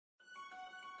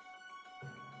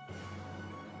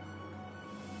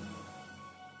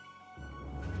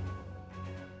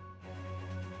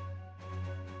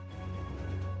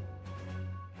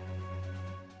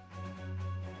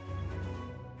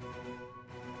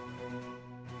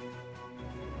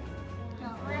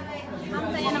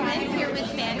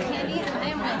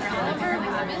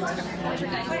lessons from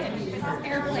Poltergeist and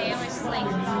Airplane, which is like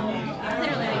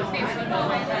literally my favorite movie of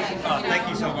my life. Oh, thank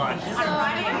you so much. So I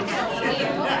wanted to ask you,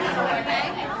 okay,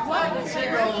 what was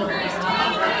your first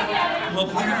concert? Well,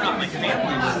 believe it or not, my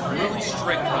family was really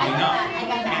strict growing up,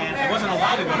 and I wasn't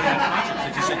allowed to go to any concerts.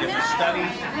 They just said you have to study.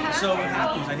 So what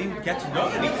happens, I didn't get to go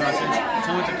to any concerts,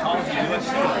 so I went to college at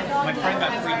USC. My friend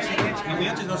got free tickets, and we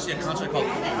went to go see a concert called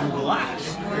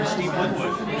Glass from Steve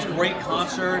Winwood. It was a great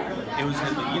concert. It was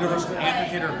at the Universal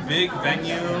Amphitheater, big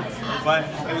venue, but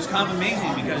it was kind of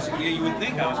amazing because you would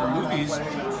think I was in movies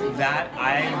that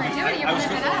I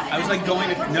was like going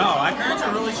to, no, my parents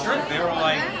are really strict. They were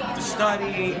like, to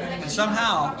study, and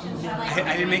somehow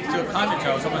I didn't make it to a concert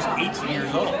until I was almost 18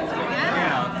 years old.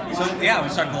 Yeah. So yeah, we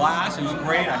saw Glass. It was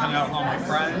great. I hung out with all my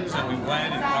friends, and we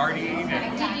went and partied.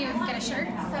 And Did you get a shirt?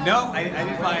 no, I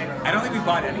didn't buy. I don't think we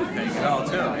bought anything at all.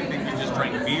 Too. I think we just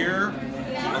drank beer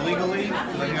illegally.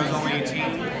 I think I was only 18.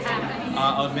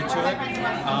 I'll admit to it.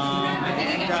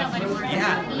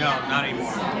 Yeah, no, not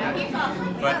anymore.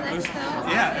 But it was,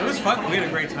 yeah, it was fun. We had a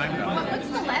great time though. What's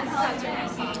the last concert you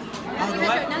saw?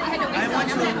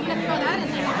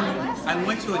 I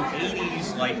went to an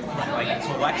 80s like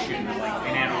collection, like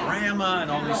Panorama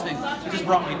and all these things. It just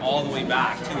brought me all the way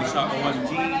back to we saw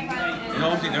OMG and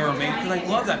OMG. They were amazing because I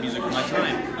love that music from my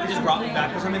time. It just brought me back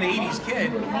because I'm an 80s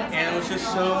kid, and it was just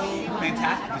so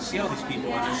fantastic to see all these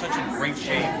people and they're such in great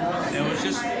shape. And it was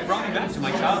just it brought me back to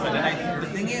my childhood. And the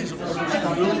thing is, I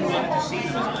really wanted to see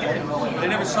them as a kid, but I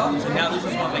never saw them. So now this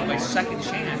is like my second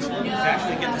chance to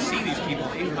actually get to see these people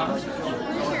in concert.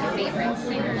 Who's your favorite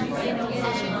singer,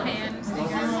 musician, band,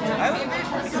 singer? I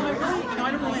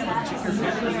don't really have a particular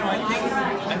favorite.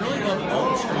 I really love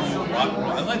old school rock.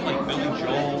 I like Billy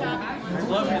Joel. I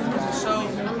love him because it's so,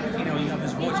 you have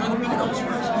his voice. Or the Beatles,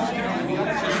 for instance. I mean,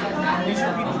 it's just, these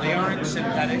are people, they aren't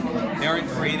synthetic, they aren't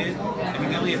created. I mean,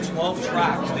 they only have 12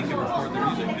 tracks they can record their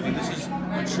music. I mean, this is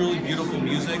truly beautiful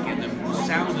music, and the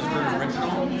sound is very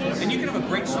original. And you can have a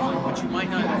great song, but you might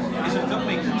not, as a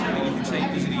filmmaker too, you can say,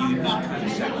 is it a unique kind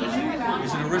of sound?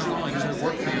 Is it original, and does it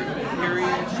work for your period?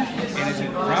 And is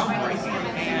it groundbreaking?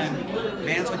 And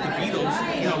bands like the Beatles,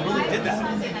 really did that.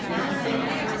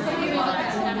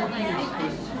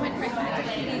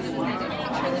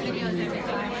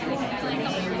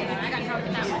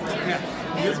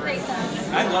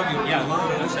 I love you. Yeah, I love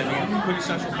this. I mean, pretty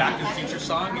such a Back to the Future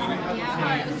song. Yeah.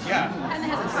 And it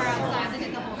has a car outside that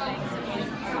did the whole thing.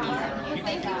 Well,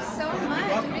 thank you so much.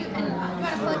 And you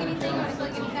want to plug anything? You want to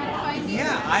plug anything?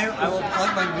 Yeah, I will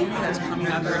plug my movie that's coming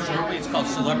out very shortly. It's called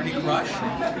Celebrity Crush.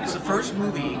 It's the first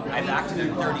movie I've acted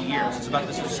in 30 years. It's about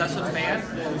this obsessive fan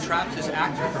who traps this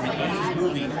actor from an 80s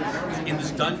movie in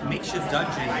this makeshift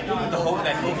dungeon with the hope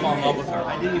that he'll fall in love with her.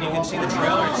 And you can see the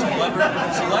trailer at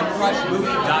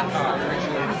celebcrushmovie.com.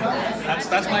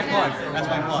 That's my plug. That's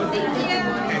my plug.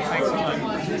 Thank you.